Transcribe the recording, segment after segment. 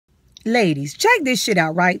Ladies, check this shit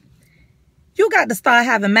out, right? You got to start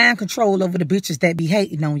having mind control over the bitches that be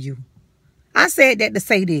hating on you. I said that to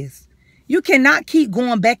say this. You cannot keep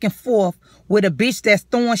going back and forth with a bitch that's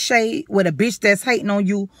throwing shade, with a bitch that's hating on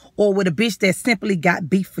you, or with a bitch that simply got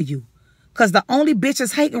beef for you. Because the only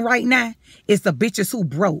bitches hating right now is the bitches who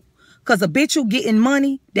broke. Because a bitch who getting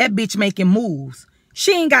money, that bitch making moves.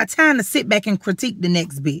 She ain't got time to sit back and critique the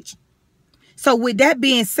next bitch. So with that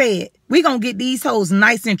being said, we gonna get these hoes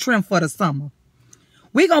nice and trim for the summer.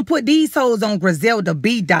 We gonna put these hoes on Griselda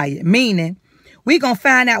B Diet, meaning we gonna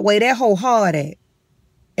find out where that hoe hard at.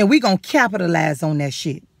 And we gonna capitalize on that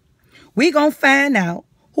shit. We gonna find out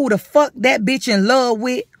who the fuck that bitch in love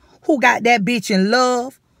with, who got that bitch in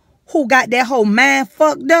love, who got that whole mind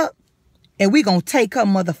fucked up, and we gonna take her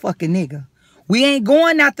motherfucking nigga. We ain't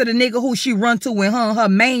going after the nigga who she run to when her and her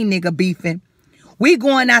main nigga beefing. We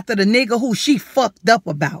going after the nigga who she fucked up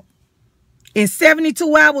about. In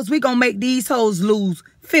 72 hours, we gonna make these hoes lose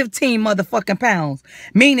 15 motherfucking pounds.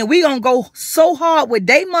 Meaning we gonna go so hard with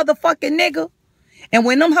they motherfucking nigga, and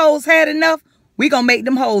when them hoes had enough, we gonna make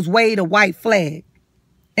them hoes wave the white flag.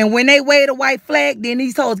 And when they wave the white flag, then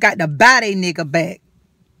these hoes got to buy they nigga back.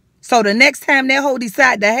 So the next time that hoe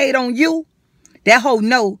decide to hate on you, that hoe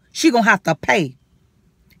know she gonna have to pay.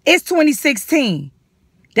 It's 2016.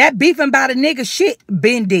 That beefing about a nigga shit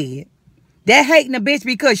been dead. That hating a bitch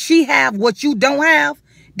because she have what you don't have,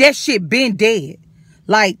 that shit been dead.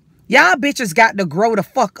 Like, y'all bitches got to grow the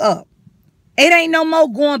fuck up. It ain't no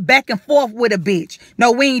more going back and forth with a bitch.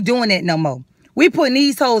 No, we ain't doing that no more. We putting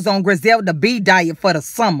these hoes on Griselda B Diet for the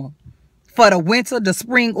summer. For the winter, the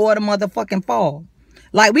spring, or the motherfucking fall.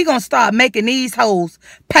 Like, we gonna start making these hoes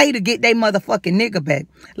pay to get they motherfucking nigga back.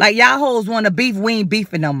 Like, y'all hoes want to beef, we ain't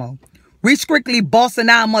beefing no more. We strictly bossing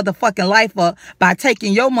our motherfucking life up by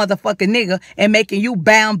taking your motherfucking nigga and making you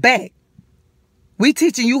bound back. We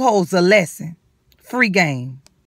teaching you hoes a lesson. Free game.